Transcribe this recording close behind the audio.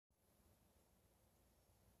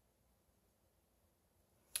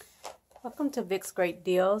Welcome to Vic's Great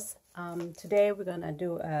Deals. Today we're going to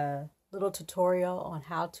do a little tutorial on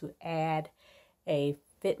how to add a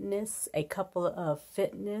couple of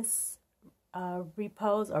fitness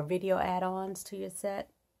repos or video add-ons to your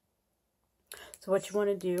set. So what you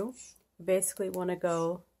want to do, you basically want to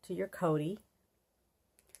go to your Kodi.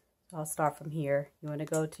 So I'll start from here. You want to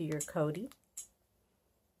go to your Kodi.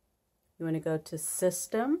 You want to go to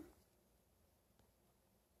System.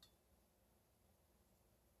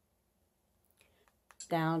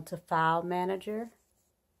 Down to File Manager.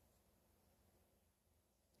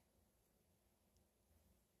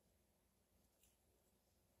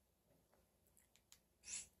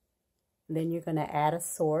 And then you're going to add a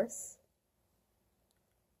source.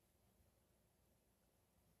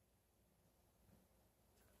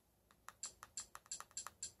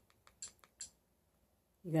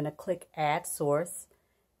 You're going to click Add Source,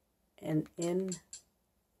 and in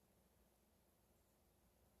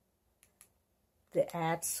the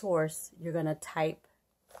add source, you're going to type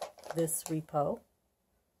this repo.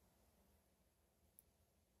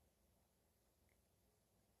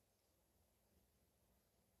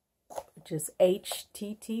 Which is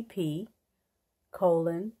http://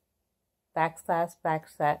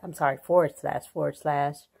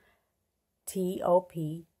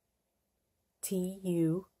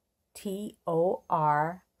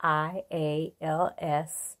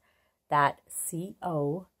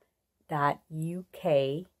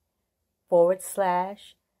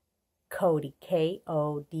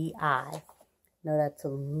 Kodi. Now that's a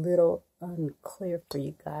little unclear for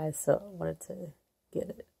you guys, so I wanted to get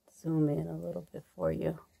it, zoom in a little bit for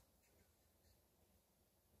you.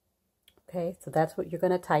 Okay, so that's what you're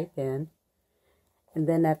going to type in. And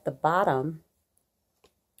then at the bottom,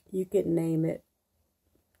 you could name it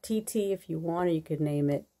TT if you want, or you could name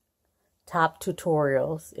it Top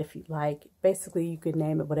Tutorials if you like. Basically, you could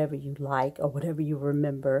name it whatever you like or whatever you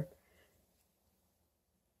remember.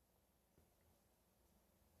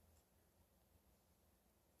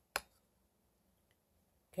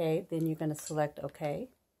 Okay, then you're going to select OK.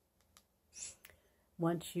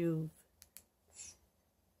 Once you've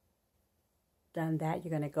done that,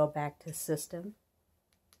 you're going to go back to System.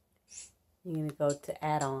 You're going to go to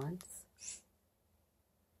Add-ons.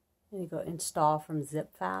 And you go Install from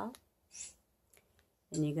Zip File.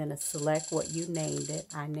 And you're going to select what you named it.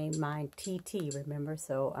 I named mine TT, remember?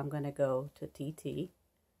 So I'm going to go to TT.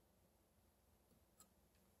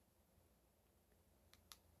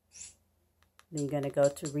 Then you're going to go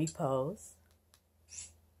to Repos.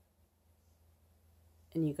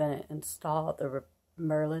 And you're going to install the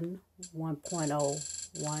Merlin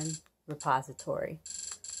 1.01 repository.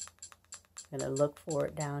 I'm going to look for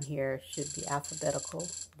it down here. It should be alphabetical,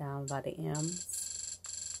 down by the M's.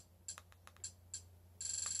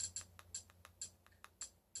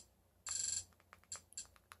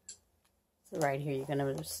 So right here, you're going to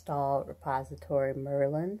install repository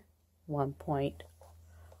Merlin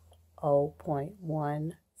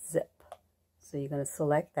 1.0.1 zip. So you're going to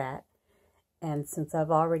select that. And since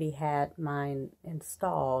I've already had mine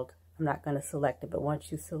installed, I'm not going to select it. But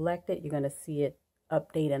once you select it, you're going to see it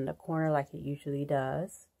update in the corner like it usually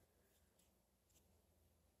does.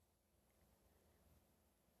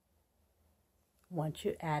 Once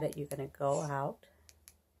you add it, you're going to go out.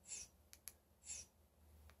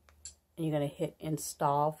 And you're going to hit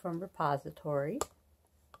Install from Repository.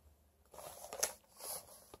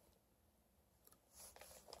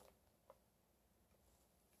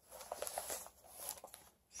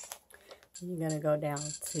 You're going to go down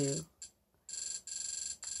to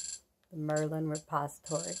the Merlin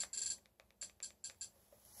repository.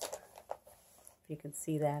 If you can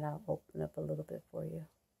see that, I'll open up a little bit for you.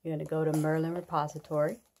 You're going to go to Merlin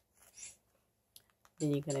repository.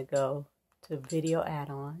 Then you're going to go to Video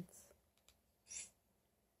Add-ons.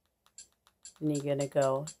 And you're going to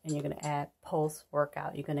go and you're going to add Pulse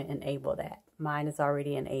Workout. You're going to enable that. Mine is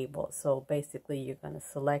already enabled. So basically, you're going to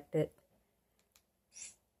select it.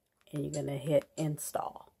 And you're going to hit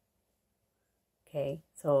Install. Okay,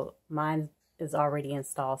 so mine is already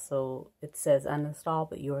installed, so it says uninstall,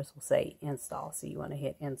 but yours will say install. So you want to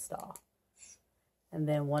hit Install. And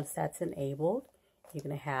then once that's enabled, you're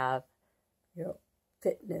going to have your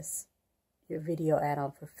fitness, your video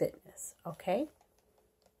add-on for fitness. Okay,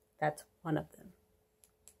 that's one of them.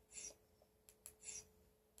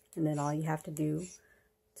 And then all you have to do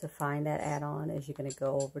to find that add-on is you're going to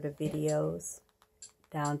go over to Videos,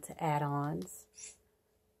 down to Add-ons,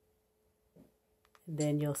 and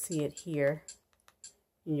then you'll see it here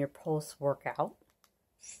in your Pulse Workout,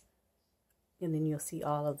 and then you'll see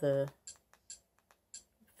all of the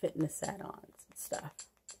fitness add-ons and stuff.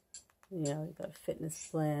 You know, you got Fitness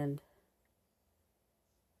Blend,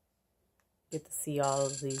 get to see all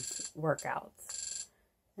of these workouts.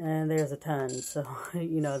 And there's a ton. So,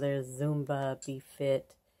 you know, there's Zumba, Be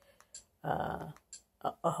Fit, a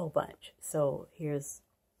whole bunch. So here's,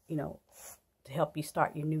 you know, to help you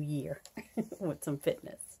start your new year with some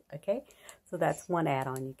fitness. Okay, so that's one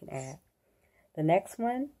add-on you can add. The next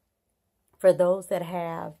one, for those that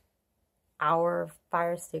have our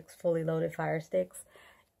Fire Sticks, fully loaded Fire Sticks,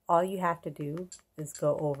 all you have to do is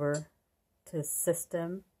go over to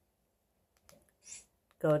System,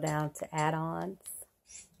 go down to Add-ons,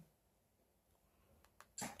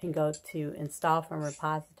 and go to Install from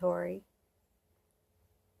Repository.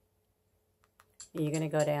 And you're going to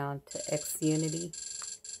go down to XUnity.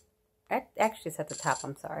 Actually, it's at the top,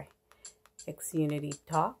 I'm sorry. XUnity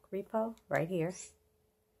Talk repo, right here.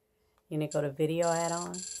 You're going to go to Video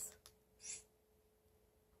Add-ons.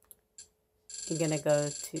 You're going to go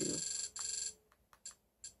to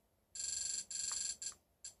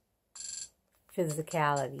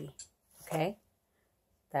Physicality, okay?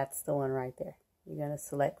 That's the one right there. You're going to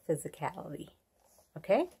select Physicality,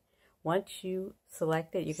 okay? Once you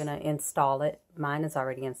select it, you're going to install it. Mine is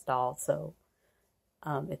already installed, so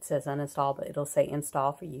it says uninstall, but it'll say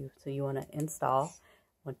install for you. So you want to install.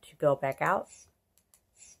 Once you go back out,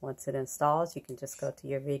 once it installs, you can just go to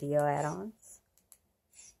your video add-ons.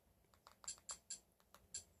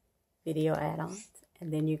 Video add-ons.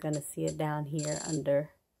 And then you're going to see it down here under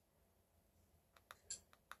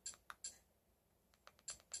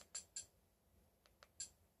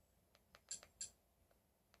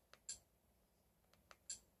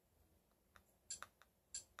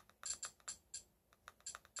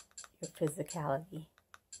your physicality.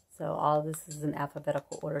 So all of this is in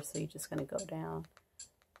alphabetical order, so you're just going to go down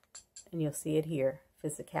and you'll see it here,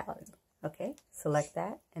 physicality. Okay, select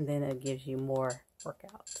that, and then it gives you more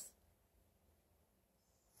workouts.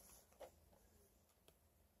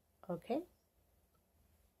 Okay.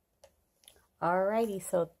 Alrighty,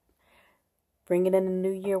 so bringing in the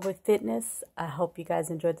new year with fitness. I hope you guys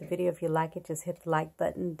enjoyed the video. If you like it, just hit the like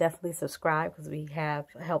button. Definitely subscribe, because we have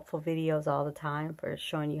helpful videos all the time for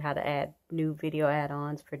showing you how to add new video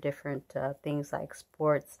add-ons for different things like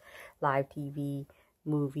sports, live TV,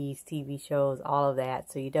 movies, TV shows, all of that.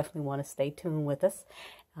 So you definitely want to stay tuned with us.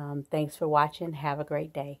 Thanks for watching. Have a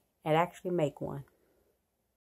great day. And actually make one.